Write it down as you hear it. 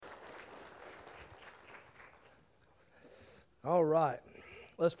All right.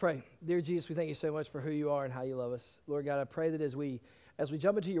 Let's pray. Dear Jesus, we thank you so much for who you are and how you love us. Lord God, I pray that as we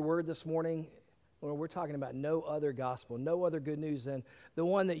jump into your word this morning, Lord, we're talking about no other gospel, no other good news than the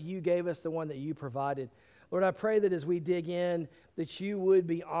one that you gave us, the one that you provided. Lord, I pray that as we dig in, that you would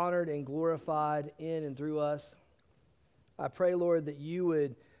be honored and glorified in and through us. I pray, Lord, that you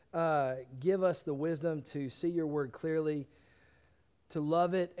would give us the wisdom to see your word clearly, to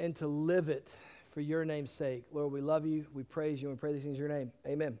love it and to live it for your name's sake. Lord, we love you, we praise you, and we pray these things in your name.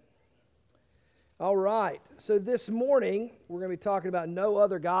 Amen. All right, so this morning, we're going to be talking about no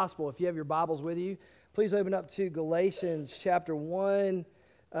other gospel. If you have your Bibles with you, please open up to Galatians chapter 1.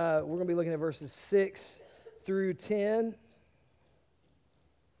 We're going to be looking at verses 6 through 10.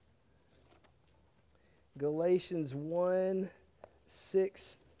 Galatians 1,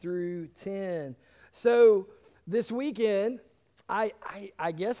 6 through 10. So this weekend,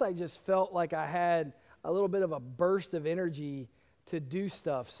 I guess I just felt like I had a little bit of a burst of energy to do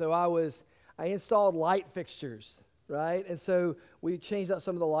stuff. So I installed light fixtures, right? And so we changed out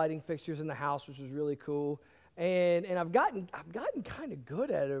some of the lighting fixtures in the house, which was really cool. And I've gotten kind of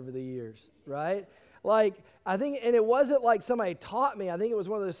good at it over the years, right? Like, I think, and it wasn't like somebody taught me. I think it was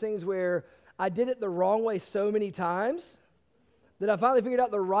one of those things where I did it the wrong way so many times that I finally figured out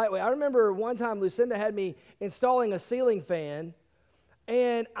the right way. I remember one time Lucinda had me installing a ceiling fan,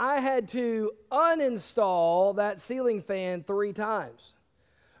 and I had to uninstall that ceiling fan 3 times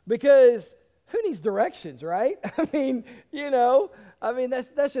because who needs directions, right? I mean,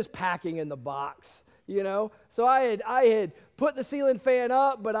 that's just packing in the box, So I had put the ceiling fan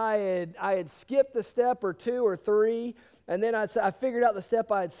up, but I had skipped a step or 2 or 3, and then I figured out the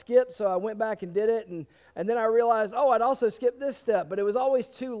step I had skipped, so I went back and did it, and then I realized, I'd also skipped this step, but it was always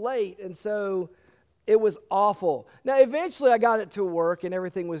too late, and so it was awful. Now, eventually I got it to work, and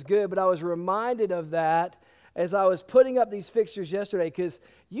everything was good, but I was reminded of that as I was putting up these fixtures yesterday, because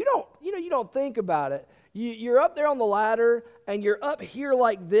you don't think about it. You're up there on the ladder, and you're up here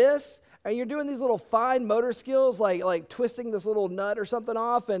like this, and you're doing these little fine motor skills, like twisting this little nut or something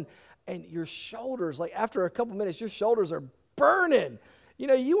off, and your shoulders, like after a couple minutes, your shoulders are burning.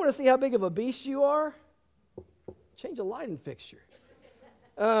 You want to see how big of a beast you are? Change a lighting fixture.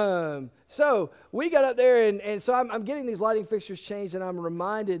 So we got up there, and so I'm getting these lighting fixtures changed, and I'm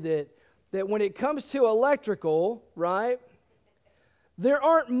reminded that when it comes to electrical, right, there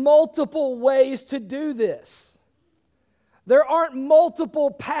aren't multiple ways to do this. There aren't multiple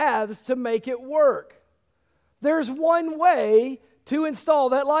paths to make it work. There's one way to install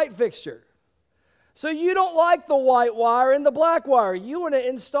that light fixture. So you don't like the white wire and the black wire. You want to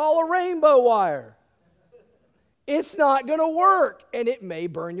install a rainbow wire. It's not going to work, and it may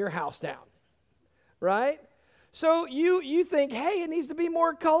burn your house down, right? So you think, hey, it needs to be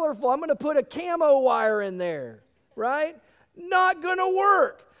more colorful. I'm going to put a camo wire in there, right? Not going to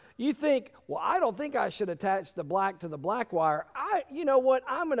work. You think, well, I don't think I should attach the black to the black wire. You know what?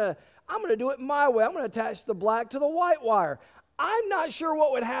 I'm going to do it my way. I'm going to attach the black to the white wire. I'm not sure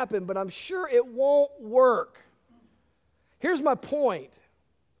what would happen, but I'm sure it won't work. Here's my point.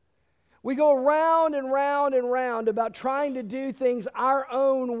 We go round and round and round about trying to do things our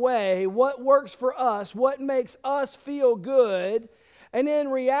own way, what works for us, what makes us feel good. And in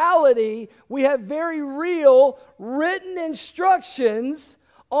reality, we have very real written instructions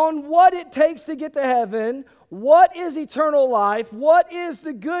on what it takes to get to heaven, what is eternal life, what is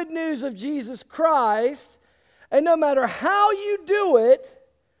the good news of Jesus Christ. And no matter how you do it,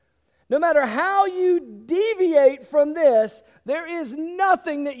 no matter how you deviate from this, there is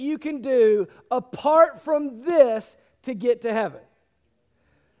nothing that you can do apart from this to get to heaven.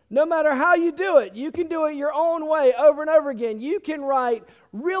 No matter how you do it, you can do it your own way over and over again. You can write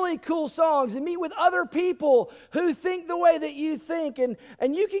really cool songs and meet with other people who think the way that you think.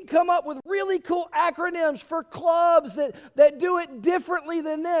 And you can come up with really cool acronyms for clubs that do it differently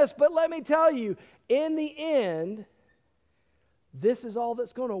than this. But let me tell you, in the end, this is all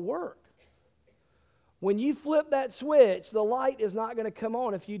that's going to work. When you flip that switch, the light is not going to come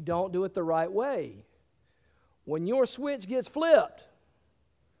on if you don't do it the right way. When your switch gets flipped,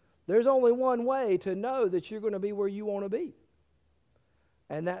 there's only one way to know that you're going to be where you want to be.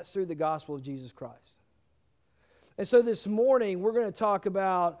 And that's through the gospel of Jesus Christ. And so this morning, we're going to talk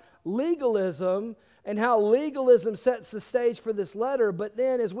about legalism and how legalism sets the stage for this letter. But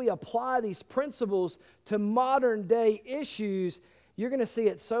then as we apply these principles to modern day issues, you're going to see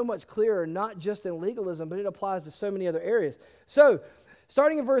it so much clearer, not just in legalism, but it applies to so many other areas. So,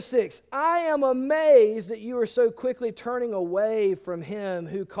 starting in verse 6, I am amazed that you are so quickly turning away from him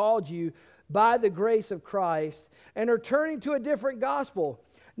who called you by the grace of Christ and are turning to a different gospel.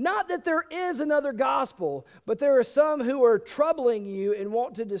 Not that there is another gospel, but there are some who are troubling you and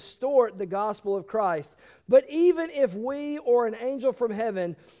want to distort the gospel of Christ. But even if we or an angel from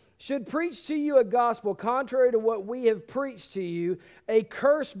heaven should preach to you a gospel contrary to what we have preached to you, a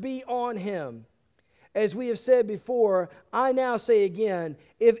curse be on him. As we have said before, I now say again,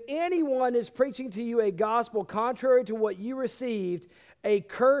 if anyone is preaching to you a gospel contrary to what you received, a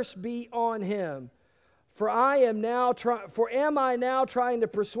curse be on him. For am I now trying to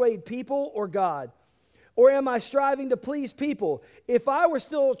persuade people or God? Or am I striving to please people? If I were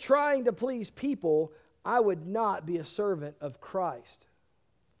still trying to please people, I would not be a servant of Christ.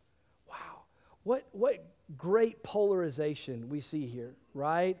 Wow. What great polarization we see here,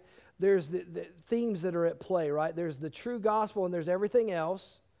 right? There's the themes that are at play, right? There's the true gospel and there's everything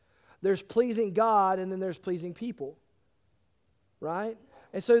else. There's pleasing God and then there's pleasing people, right?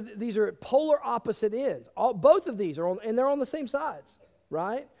 And so these are polar opposite ends. Both of these are and they're on the same sides,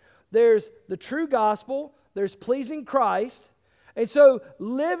 right? There's the true gospel, there's pleasing Christ. And so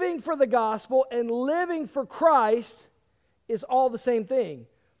living for the gospel and living for Christ is all the same thing.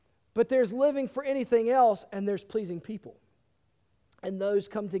 But there's living for anything else and there's pleasing people. And those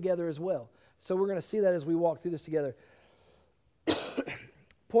come together as well. So we're going to see that as we walk through this together.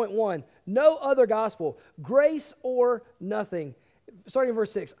 Point 1, no other gospel, grace or nothing. Starting in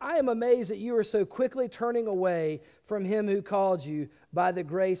verse 6, I am amazed that you are so quickly turning away from him who called you by the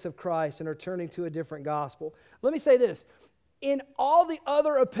grace of Christ and are turning to a different gospel. Let me say this. In all the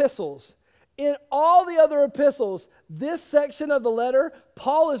other epistles, this section of the letter,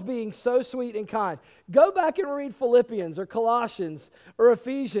 Paul is being so sweet and kind. Go back and read Philippians or Colossians or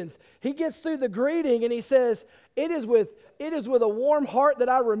Ephesians. He gets through the greeting and he says, it is with a warm heart that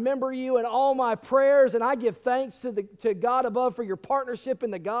I remember you in all my prayers, and I give thanks to God above for your partnership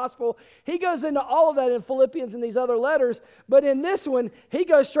in the gospel. He goes into all of that in Philippians and these other letters, but in this one, he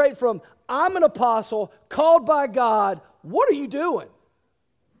goes straight from, I'm an apostle called by God. What are you doing?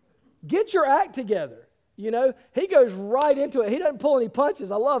 Get your act together. He goes right into it. He doesn't pull any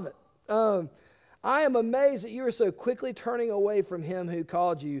punches. I love it. I am amazed that you are so quickly turning away from him who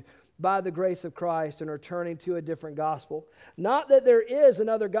called you by the grace of Christ and are turning to a different gospel. Not that there is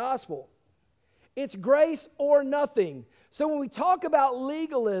another gospel. It's grace or nothing. So when we talk about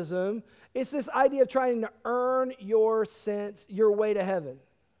legalism, it's this idea of trying to earn your way to heaven.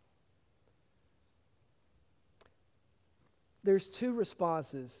 There's two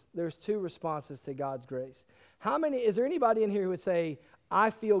responses. There's two responses to God's grace. Is there anybody in here who would say,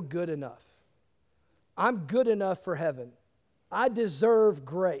 I feel good enough? I'm good enough for heaven. I deserve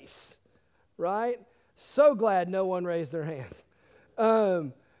grace, right? So glad no one raised their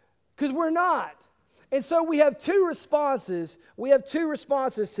hand. Because we're not. And so we have two responses. We have two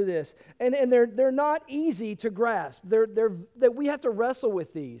responses to this. And they're not easy to grasp. That we have to wrestle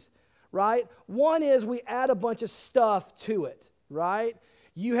with these. Right? One is we add a bunch of stuff to it, right?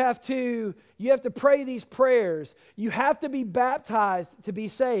 You have to pray these prayers. You have to be baptized to be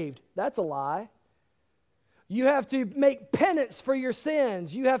saved. That's a lie. You have to make penance for your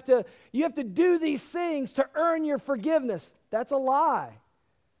sins. You have to do these things to earn your forgiveness. That's a lie.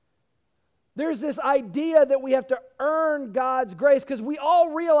 There's this idea that we have to earn God's grace because we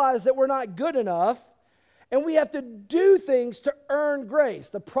all realize that we're not good enough. And we have to do things to earn grace.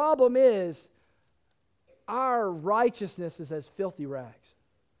 The problem is our righteousness is as filthy rags.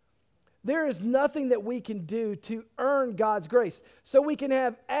 There is nothing that we can do to earn God's grace. So we can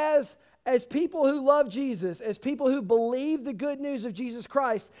have, as people who love Jesus, as people who believe the good news of Jesus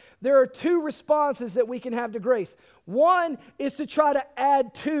Christ, there are two responses that we can have to grace. One is to try to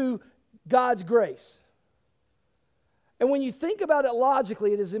add to God's grace. And when you think about it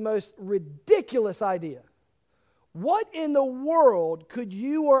logically, it is the most ridiculous idea. What in the world could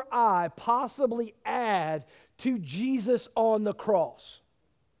you or I possibly add to Jesus on the cross?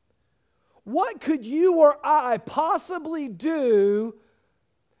 What could you or I possibly do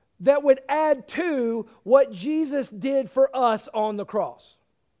that would add to what Jesus did for us on the cross?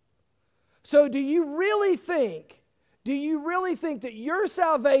 So do you really think that your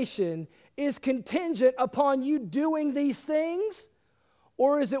salvation is contingent upon you doing these things?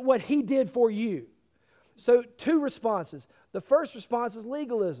 Or is it what he did for you? So two responses. The first response is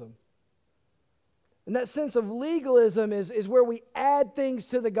legalism. And that sense of legalism is where we add things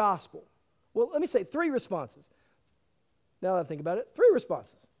to the gospel. Well, let me say three responses. Now that I think about it, three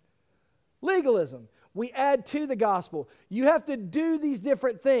responses. Legalism. We add to the gospel. You have to do these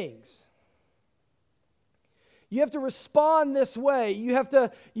different things. You have to respond this way. You have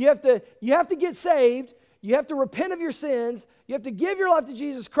to get saved. You have to repent of your sins. You have to give your life to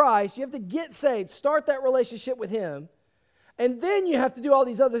Jesus Christ. You have to get saved. Start that relationship with him. And then you have to do all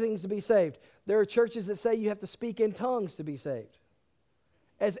these other things to be saved. There are churches that say you have to speak in tongues to be saved,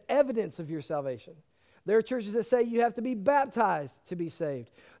 as evidence of your salvation. There are churches that say you have to be baptized to be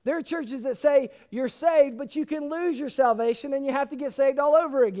saved. There are churches that say you're saved, but you can lose your salvation and you have to get saved all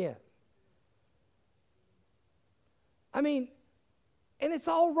over again. I mean, and it's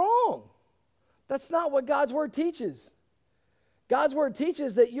all wrong. That's not what God's Word teaches. God's Word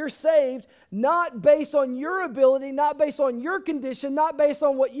teaches that you're saved not based on your ability, not based on your condition, not based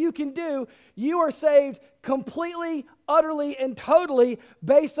on what you can do. You are saved completely, utterly, and totally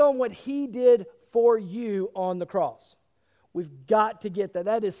based on what He did for you on the cross. We've got to get that.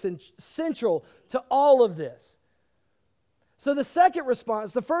 That is central to all of this. So the second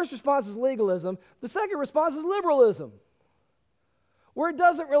response, the first response is legalism. The second response is liberalism, where it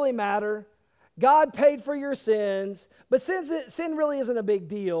doesn't really matter. God paid for your sins, but sin really isn't a big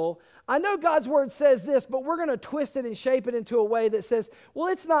deal. I know God's Word says this, but we're going to twist it and shape it into a way that says, well,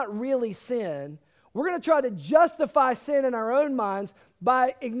 it's not really sin. We're going to try to justify sin in our own minds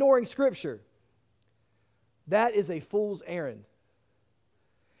by ignoring Scripture. That is a fool's errand.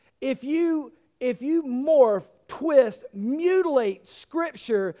 If you morph, twist, mutilate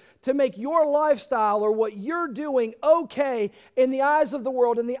Scripture to make your lifestyle or what you're doing okay in the eyes of the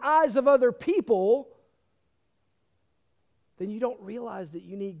world, in the eyes of other people, then you don't realize that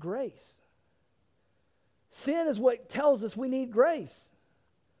you need grace. Sin is what tells us we need grace.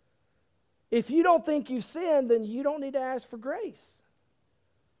 If you don't think you've sinned, then you don't need to ask for grace.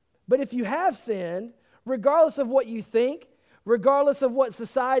 But if you have sinned, regardless of what you think, regardless of what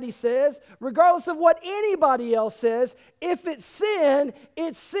society says, regardless of what anybody else says, if it's sin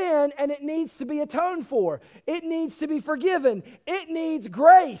and it needs to be atoned for. It needs to be forgiven. It needs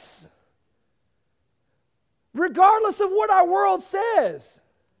grace. Regardless of what our world says.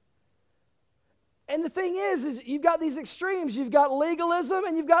 And the thing is you've got these extremes. You've got legalism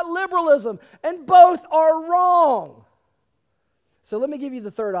and you've got liberalism. And both are wrong. So let me give you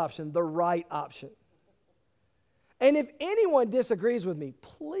the third option, the right option. And if anyone disagrees with me,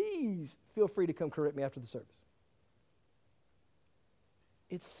 please feel free to come correct me after the service.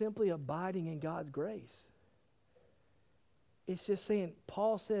 It's simply abiding in God's grace. It's just saying,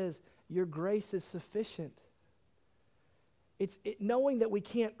 Paul says, your grace is sufficient. It's knowing that we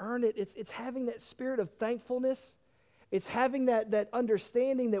can't earn it. It's having that spirit of thankfulness. It's having that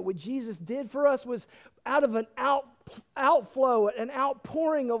understanding that what Jesus did for us was out of an outflow, an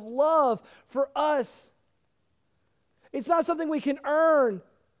outpouring of love for us. It's not something we can earn.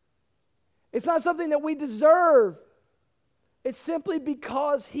 It's not something that we deserve. It's simply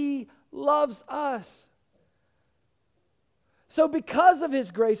because He loves us. So because of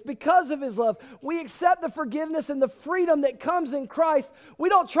His grace, because of His love, we accept the forgiveness and the freedom that comes in Christ. We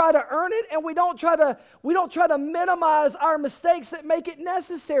don't try to earn it, and we don't try to minimize our mistakes that make it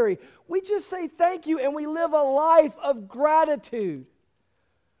necessary. We just say thank you, and we live a life of gratitude.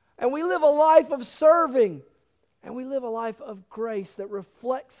 And we live a life of serving. And we live a life of grace that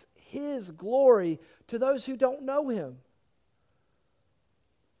reflects His glory to those who don't know Him.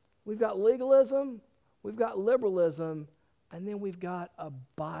 We've got legalism, we've got liberalism, and then we've got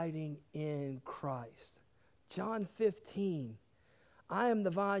abiding in Christ. John 15, I am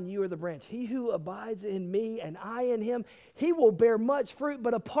the vine, you are the branch. He who abides in me and I in him, he will bear much fruit,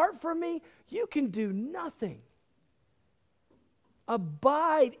 but apart from me, you can do nothing.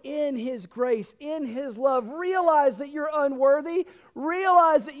 Abide in His grace, in His love. Realize that you're unworthy.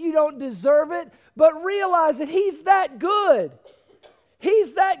 Realize that you don't deserve it. But realize that He's that good.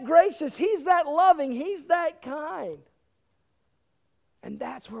 He's that gracious. He's that loving. He's that kind. And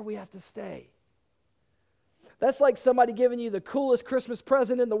that's where we have to stay. That's like somebody giving you the coolest Christmas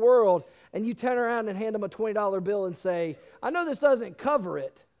present in the world, and you turn around and hand them a $20 bill and say, I know this doesn't cover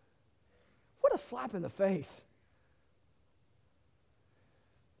it. What a slap in the face.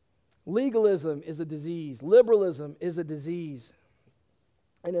 Legalism is a disease. Liberalism is a disease.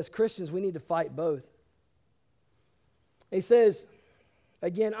 And as Christians, we need to fight both. He says,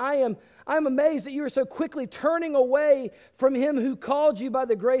 again, I am amazed that you are so quickly turning away from Him who called you by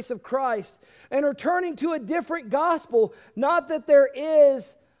the grace of Christ and are turning to a different gospel. Not that there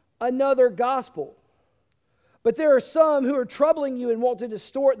is another gospel, but there are some who are troubling you and want to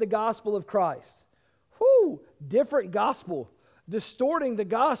distort the gospel of Christ. Whew, different gospel. Distorting the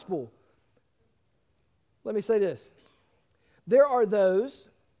gospel. Let me say this. There are those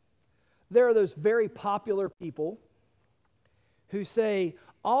very popular people who say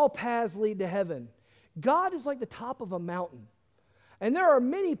all paths lead to heaven. God is like the top of a mountain. And there are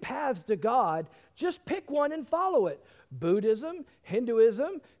many paths to God. Just pick one and follow it. Buddhism,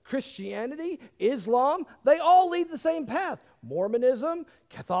 Hinduism, Christianity, Islam, they all lead the same path. Mormonism,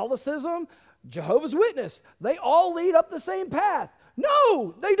 Catholicism, Jehovah's Witness, they all lead up the same path.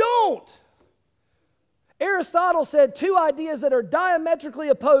 No, they don't. Aristotle said 2 ideas that are diametrically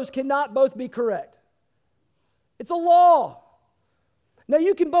opposed cannot both be correct. It's a law. Now,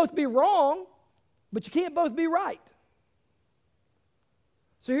 you can both be wrong, but you can't both be right.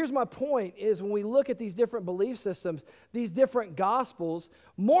 So here's my point, is when we look at these different belief systems, these different gospels,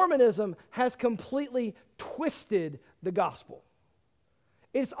 Mormonism has completely twisted the gospel.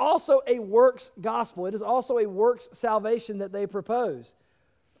 It's also a works gospel. It is also a works salvation that they propose.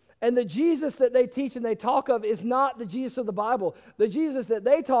 And the Jesus that they teach and they talk of is not the Jesus of the Bible. The Jesus that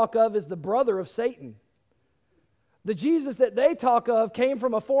they talk of is the brother of Satan. The Jesus that they talk of came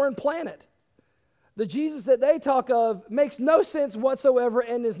from a foreign planet. The Jesus that they talk of makes no sense whatsoever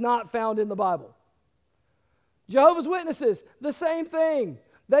and is not found in the Bible. Jehovah's Witnesses, the same thing.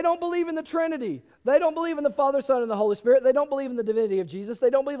 They don't believe in the Trinity. They don't believe in the Father, Son, and the Holy Spirit. They don't believe in the divinity of Jesus. They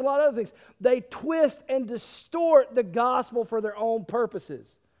don't believe in a lot of other things. They twist and distort the gospel for their own purposes.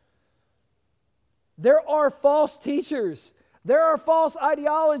 There are false teachers. There are false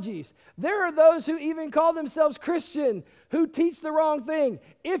ideologies. There are those who even call themselves Christian who teach the wrong thing.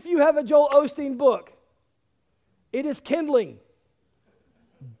 If you have a Joel Osteen book, it is kindling.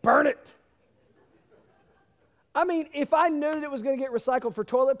 Burn it. I mean, if I knew that it was going to get recycled for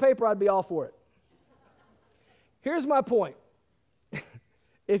toilet paper, I'd be all for it. Here's my point.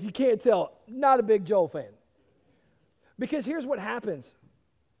 If you can't tell, not a big Joel fan. Because here's what happens.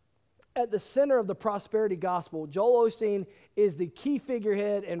 At the center of the prosperity gospel, Joel Osteen is the key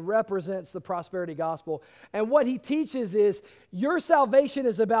figurehead and represents the prosperity gospel. And what he teaches is your salvation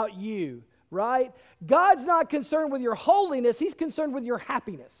is about you, right? God's not concerned with your holiness. He's concerned with your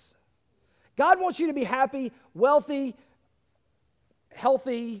happiness. God wants you to be happy, wealthy,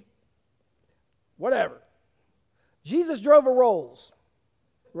 healthy, whatever. Jesus drove a Rolls,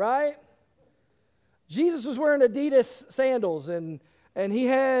 right? Jesus was wearing Adidas sandals and he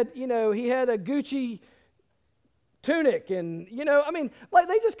had a Gucci tunic and, like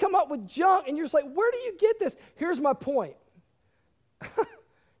they just come up with junk and you're just like, where do you get this? Here's my point.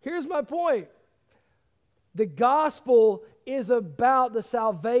 Here's my point. The gospel is about the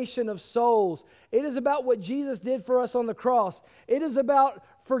salvation of souls. It is about what Jesus did for us on the cross. It is about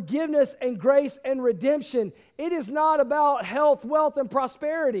forgiveness and grace and redemption. It is not about health, wealth, and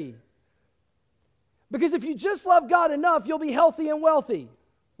prosperity. Because if you just love God enough, you'll be healthy and wealthy,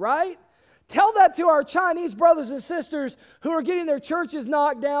 right? Tell that to our Chinese brothers and sisters who are getting their churches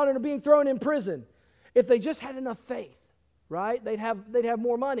knocked down and are being thrown in prison. If they just had enough faith, right, they'd have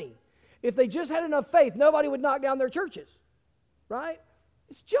more money. If they just had enough faith, nobody would knock down their churches, right?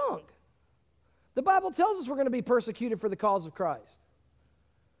 It's junk. The Bible tells us we're going to be persecuted for the cause of Christ.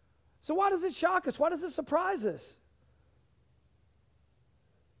 So why does it shock us? Why does it surprise us?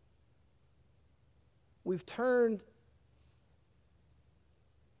 We've taken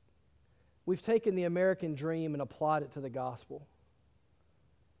the American dream and applied it to the gospel.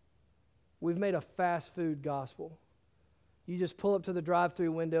 We've made a fast food gospel. You just pull up to the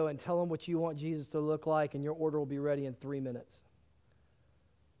drive-thru window and tell them what you want Jesus to look like, and your order will be ready in 3 minutes.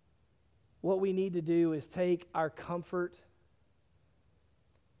 What we need to do is take our comfort,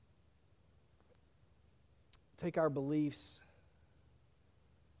 take our beliefs,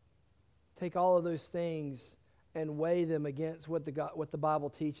 take all of those things and weigh them against what the Bible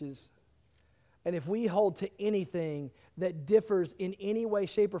teaches. And if we hold to anything that differs in any way,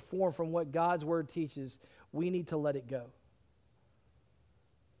 shape, or form from what God's Word teaches, we need to let it go.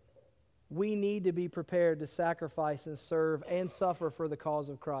 We need to be prepared to sacrifice and serve and suffer for the cause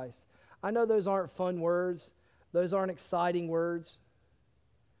of Christ. I know those aren't fun words. Those aren't exciting words.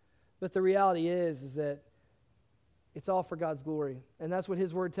 But the reality is that it's all for God's glory. And that's what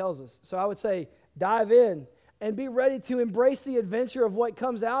His Word tells us. So I would say dive in and be ready to embrace the adventure of what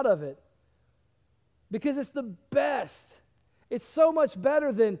comes out of it. Because it's the best. It's so much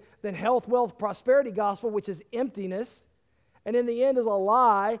better than health, wealth, prosperity gospel, which is emptiness. And in the end is a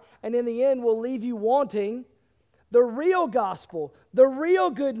lie. And in the end will leave you wanting. The real gospel, the real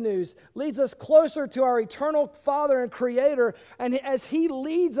good news, leads us closer to our eternal Father and Creator, and as He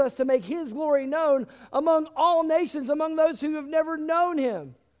leads us to make His glory known among all nations, among those who have never known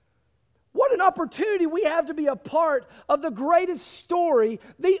Him. What an opportunity we have to be a part of the greatest story,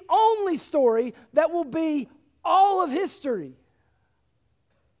 the only story that will be all of history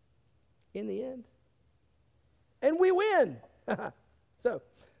in the end. And we win. So,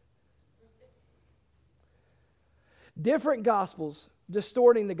 different gospels,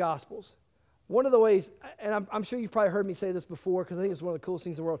 distorting the gospels. One of the ways, and I'm sure you've probably heard me say this before because I think it's one of the coolest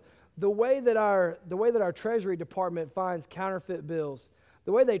things in the world. the way that our Treasury Department finds counterfeit bills,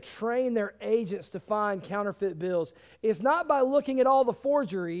 the way they train their agents to find counterfeit bills, is not by looking at all the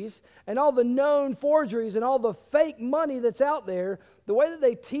forgeries and all the known forgeries and all the fake money that's out there. The way that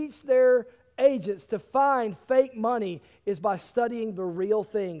they teach their agents to find fake money is by studying the real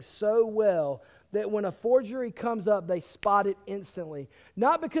thing so well that when a forgery comes up, they spot it instantly.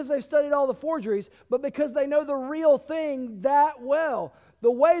 Not because they've studied all the forgeries, but because they know the real thing that well.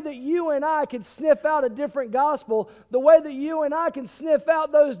 The way that you and I can sniff out a different gospel, the way that you and I can sniff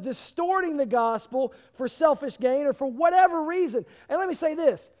out those distorting the gospel for selfish gain or for whatever reason. And let me say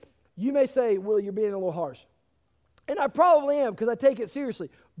this. You may say, Will, you're being a little harsh. And I probably am because I take it seriously.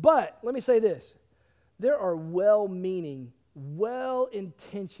 But let me say this. There are well-meaning,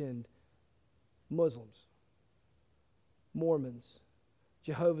 well-intentioned Muslims, Mormons,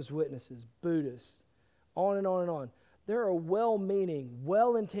 Jehovah's Witnesses, Buddhists, on and on and on. There are well-meaning,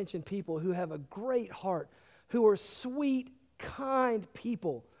 well-intentioned people who have a great heart, who are sweet, kind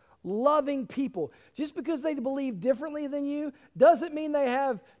people, loving people. Just because they believe differently than you doesn't mean they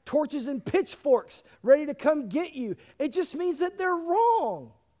have torches and pitchforks ready to come get you. It just means that they're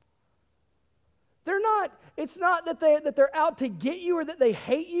wrong. It's not that they're out to get you or that they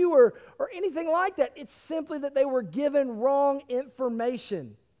hate you or anything like that. It's simply that they were given wrong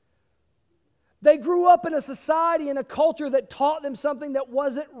information. They grew up in a society and a culture that taught them something that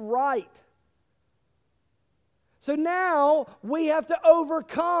wasn't right. So now we have to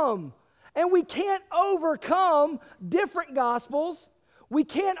overcome. And we can't overcome different gospels. We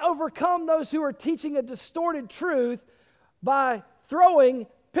can't overcome those who are teaching a distorted truth by throwing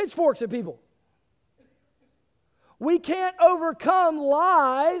pitchforks at people. We can't overcome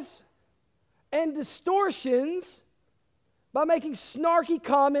lies and distortions by making snarky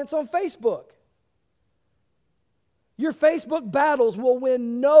comments on Facebook. Your Facebook battles will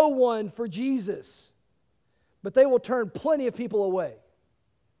win no one for Jesus, but they will turn plenty of people away.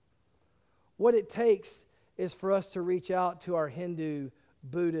 What it takes is for us to reach out to our Hindu,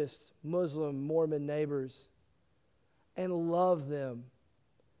 Buddhist, Muslim, Mormon neighbors and love them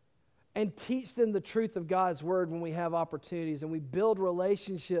and teach them the truth of God's word when we have opportunities, and we build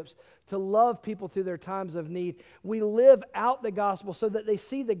relationships to love people through their times of need. We live out the gospel so that they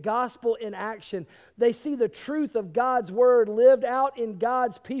see the gospel in action. They see the truth of God's word lived out in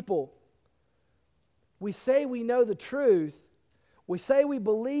God's people. We say we know the truth. We say we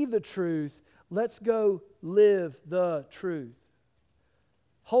believe the truth. Let's go live the truth.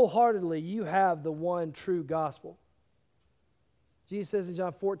 Wholeheartedly, you have the one true gospel. Jesus says in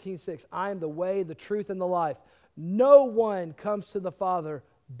John 14:6, I am the way, the truth, and the life. No one comes to the Father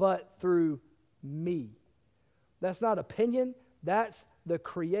but through me. That's not opinion. That's the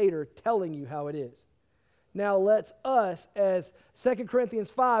Creator telling you how it is. Now let's us, as 2 Corinthians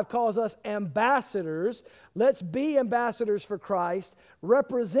 5 calls us ambassadors, let's be ambassadors for Christ,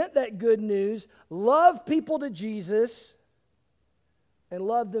 represent that good news, love people to Jesus, and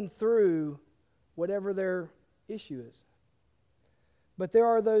love them through whatever their issue is. But there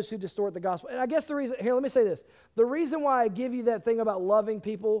are those who distort the gospel. And I guess the reason, here, let me say this. The reason why I give you that thing about loving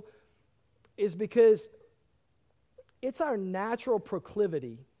people is because it's our natural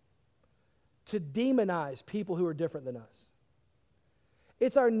proclivity to demonize people who are different than us.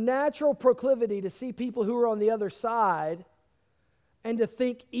 It's our natural proclivity to see people who are on the other side and to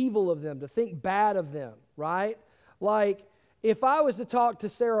think evil of them, to think bad of them, right? Like, if I was to talk to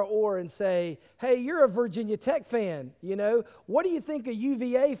Sarah Orr and say, hey, you're a Virginia Tech fan, what do you think of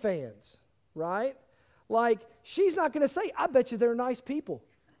UVA fans, right? Like, she's not going to say, I bet you they're nice people.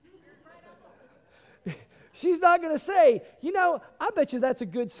 She's not going to say, I bet you that's a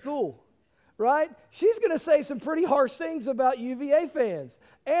good school, right? She's going to say some pretty harsh things about UVA fans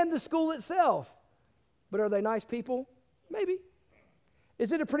and the school itself. But are they nice people? Maybe.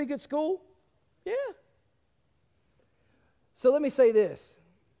 Is it a pretty good school? Yeah. So let me say this.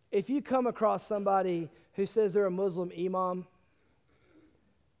 If you come across somebody who says they're a Muslim imam,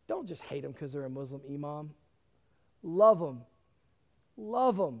 don't just hate them because they're a Muslim imam. Love them.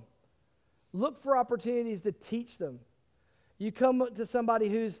 Love them. Look for opportunities to teach them. You come to somebody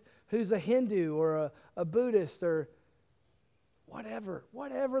who's a Hindu or a Buddhist or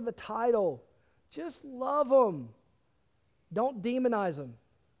whatever the title, just love them. Don't demonize them.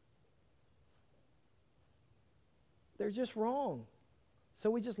 They're just wrong. So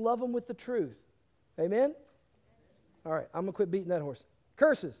we just love them with the truth. Amen? All right, I'm going to quit beating that horse.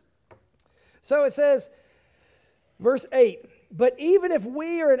 Curses. So it says, verse 8, But even if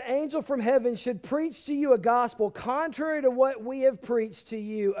we or an angel from heaven should preach to you a gospel contrary to what we have preached to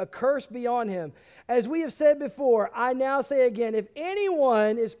you, a curse be on him. As we have said before, I now say again, if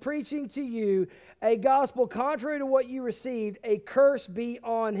anyone is preaching to you a gospel contrary to what you received, a curse be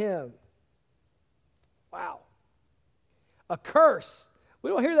on him. Wow. A curse. We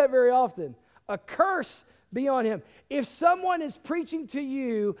don't hear that very often. A curse be on him. If someone is preaching to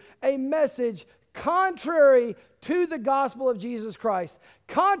you a message contrary to the gospel of Jesus Christ,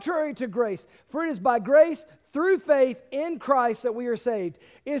 contrary to grace, for it is by grace through faith in Christ that we are saved.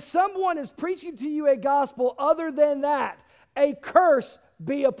 If someone is preaching to you a gospel other than that, a curse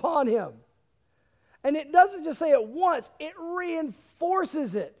be upon him. And it doesn't just say it once, it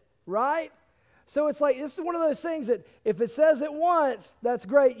reinforces it, right? So it's like, this is one of those things that if it says it once, that's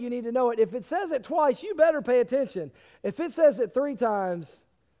great, you need to know it. If it says it twice, you better pay attention. If it says it 3 times,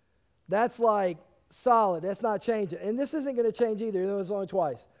 that's like solid. That's not changing. And this isn't going to change either, though it's only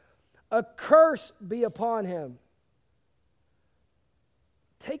twice. A curse be upon him.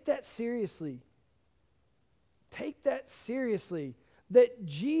 Take that seriously. Take that seriously. That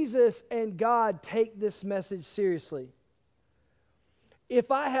Jesus and God take this message seriously.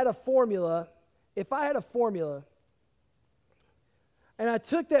 If I had a formula, and I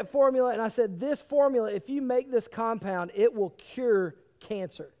took that formula and I said, this formula, if you make this compound, it will cure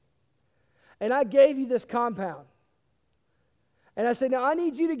cancer. And I gave you this compound. And I said, now I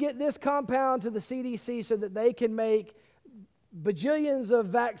need you to get this compound to the CDC so that they can make bajillions of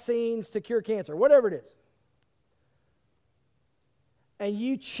vaccines to cure cancer, whatever it is. And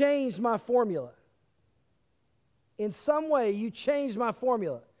you changed my formula. In some way, you changed my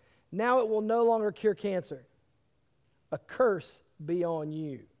formula. Now it will no longer cure cancer. A curse be on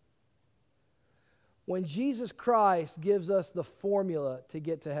you. When Jesus Christ gives us the formula to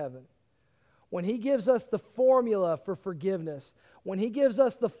get to heaven, when he gives us the formula for forgiveness, when he gives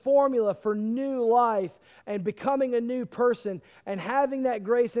us the formula for new life and becoming a new person and having that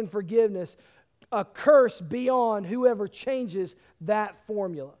grace and forgiveness, a curse be on whoever changes that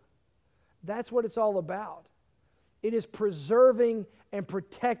formula. That's what it's all about. It is preserving and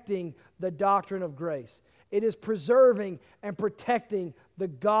protecting the doctrine of grace. It is preserving and protecting the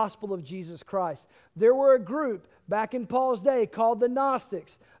gospel of Jesus Christ. There were a group back in Paul's day called the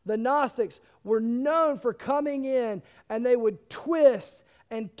Gnostics. The Gnostics were known for coming in and they would twist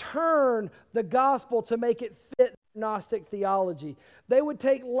and turn the gospel to make it fit Gnostic theology. They would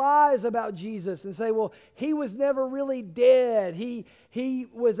take lies about Jesus and say, well, he was never really dead. He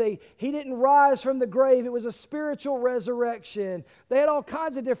didn't rise from the grave. It was a spiritual resurrection. They had all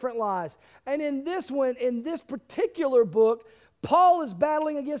kinds of different lies. And in this particular book, Paul is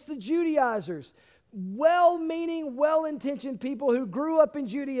battling against the Judaizers. Well-meaning, well-intentioned people who grew up in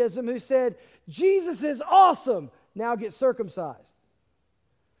Judaism who said, Jesus is awesome, now get circumcised.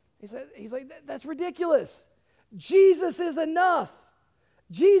 He's like, that's ridiculous. Jesus is enough.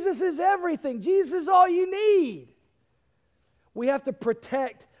 Jesus is everything. Jesus is all you need. We have to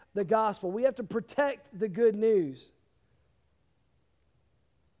protect the gospel. We have to protect the good news.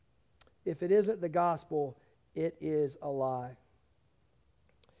 If it isn't the gospel, it is a lie.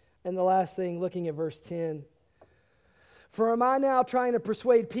 And the last thing, looking at verse 10. For am I now trying to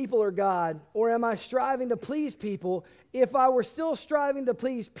persuade people or God, or am I striving to please people? If I were still striving to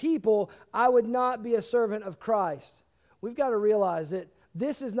please people, I would not be a servant of Christ. We've got to realize that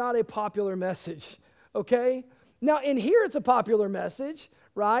this is not a popular message, okay? Now, in here it's a popular message,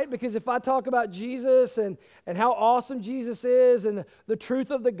 right? Because if I talk about Jesus and how awesome Jesus is and the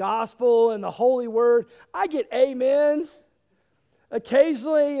truth of the gospel and the holy word, I get amens.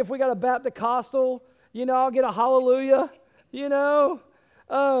 Occasionally, if we got a Baptist-costal, I'll get a hallelujah,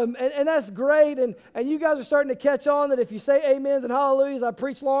 and that's great. And you guys are starting to catch on that if you say amens and hallelujahs, I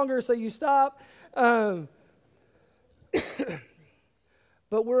preach longer, so you stop. But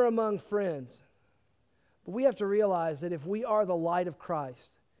we're among friends. But we have to realize that if we are the light of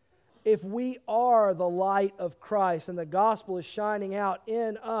Christ, if we are the light of Christ and the gospel is shining out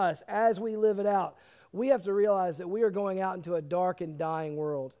in us as we live it out, we have to realize that we are going out into a dark and dying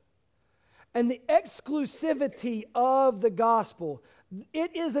world. And the exclusivity of the gospel,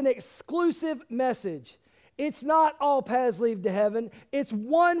 it is an exclusive message. It's not all paths lead to heaven. It's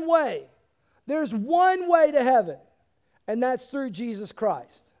one way. There's one way to heaven, and that's through Jesus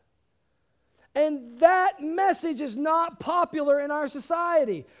Christ. And that message is not popular in our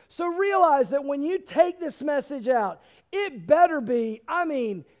society. So realize that when you take this message out, it better be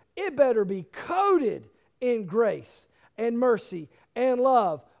coated in grace and mercy and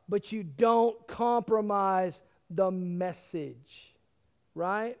love, but you don't compromise the message,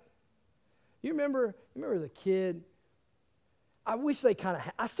 right? You remember as a kid,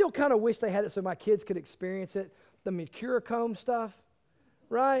 I still kind of wish they had it so my kids could experience it. The Mercurochrome stuff,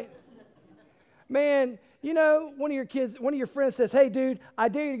 right? Man, you know, one of your friends says, hey, dude, I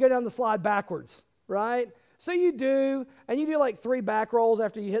dare you to go down the slide backwards, right? So you do, and you do like 3 back rolls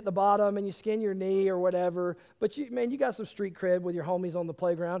after you hit the bottom and you skin your knee or whatever. But you got some street cred with your homies on the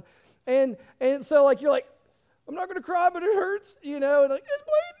playground. And so like you're like, I'm not going to cry, but it hurts, you know, and like, it's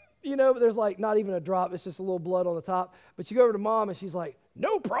bleeding, you know, but there's like not even a drop. It's just a little blood on the top. But you go over to mom and she's like,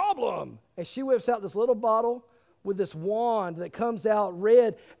 no problem. And she whips out this little bottle with this wand that comes out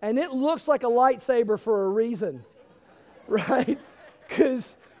red, and it looks like a lightsaber for a reason, right?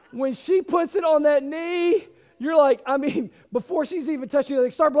 Because when she puts it on that knee, you're like, before she's even touching you,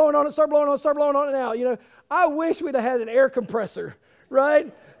 like, start blowing on it, start blowing on it, start blowing on it now. You know, I wish we'd have had an air compressor,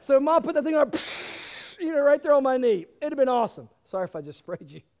 right? So mom put that thing on, you know, right there on my knee. It'd have been awesome. Sorry if I just sprayed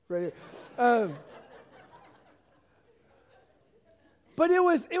you right here. But it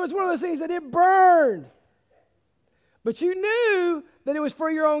was one of those things that it burned. But you knew that it was for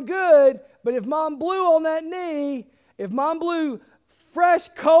your own good. But if mom blew on that knee, if mom blew fresh,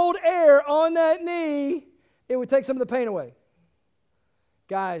 cold air on that knee, it would take some of the pain away.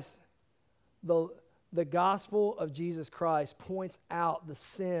 Guys, the gospel of Jesus Christ points out the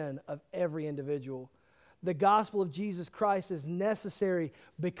sin of every individual. The gospel of Jesus Christ is necessary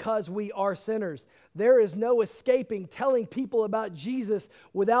because we are sinners. There is no escaping telling people about Jesus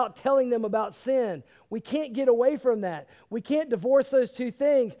without telling them about sin. We can't get away from that. We can't divorce those two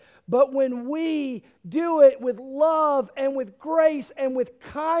things. But when we do it with love and with grace and with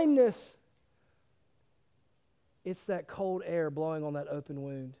kindness, it's that cold air blowing on that open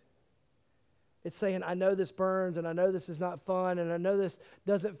wound. It's saying, I know this burns, and I know this is not fun, and I know this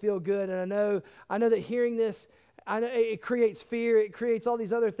doesn't feel good, and I know that hearing this, I know it creates fear, it creates all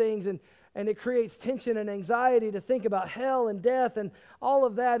these other things, and it creates tension and anxiety to think about hell and death and all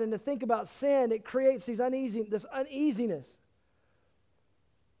of that, and to think about sin. It creates this uneasiness.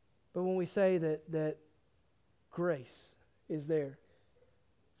 But when we say that grace is there,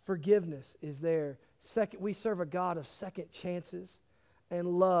 forgiveness is there, we serve a God of second chances, and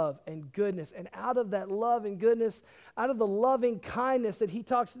love and goodness. And out of that love and goodness, out of the loving kindness that he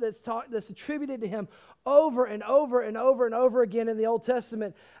talks, that's attributed to him over and over and over and over again in the Old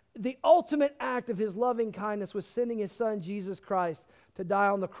Testament, the ultimate act of his loving kindness was sending his son, Jesus Christ, to die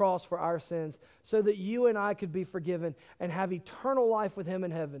on the cross for our sins so that you and I could be forgiven and have eternal life with him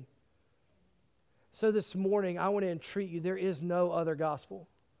in heaven. So this morning, I want to entreat you, there is no other gospel.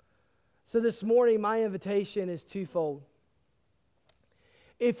 So this morning, my invitation is twofold.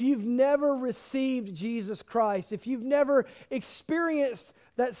 If you've never received Jesus Christ, if you've never experienced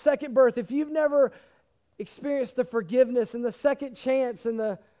that second birth, if you've never experienced the forgiveness and the second chance and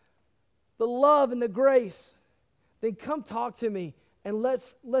the love and the grace, then come talk to me and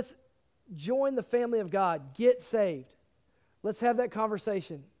let's join the family of God. Get saved. Let's have that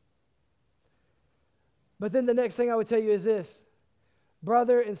conversation. But then the next thing I would tell you is this.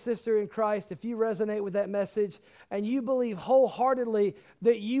 Brother and sister in Christ, if you resonate with that message and you believe wholeheartedly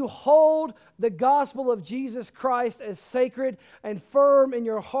that you hold the gospel of Jesus Christ as sacred and firm in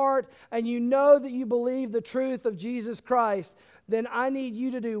your heart, and you know that you believe the truth of Jesus Christ, then I need you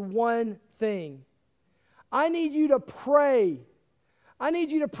to do one thing. I need you to pray. I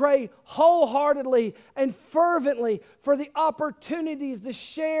need you to pray wholeheartedly and fervently for the opportunities to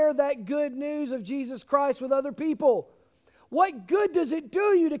share that good news of Jesus Christ with other people. What good does it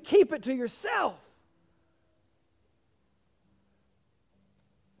do you to keep it to yourself?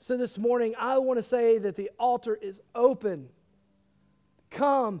 So this morning, I want to say that the altar is open.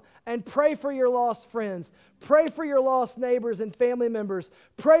 Come and pray for your lost friends. Pray for your lost neighbors and family members.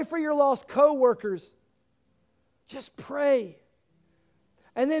 Pray for your lost co-workers. Just pray.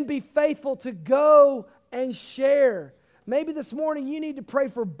 And then be faithful to go and share. Maybe this morning you need to pray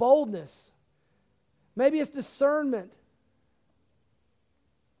for boldness. Maybe it's discernment.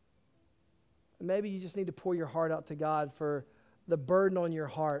 Maybe you just need to pour your heart out to God for the burden on your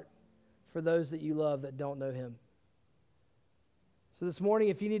heart for those that you love that don't know him. So this morning,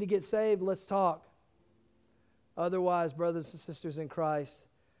 if you need to get saved, let's talk. Otherwise, brothers and sisters in Christ,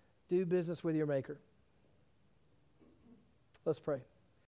 do business with your Maker. Let's pray.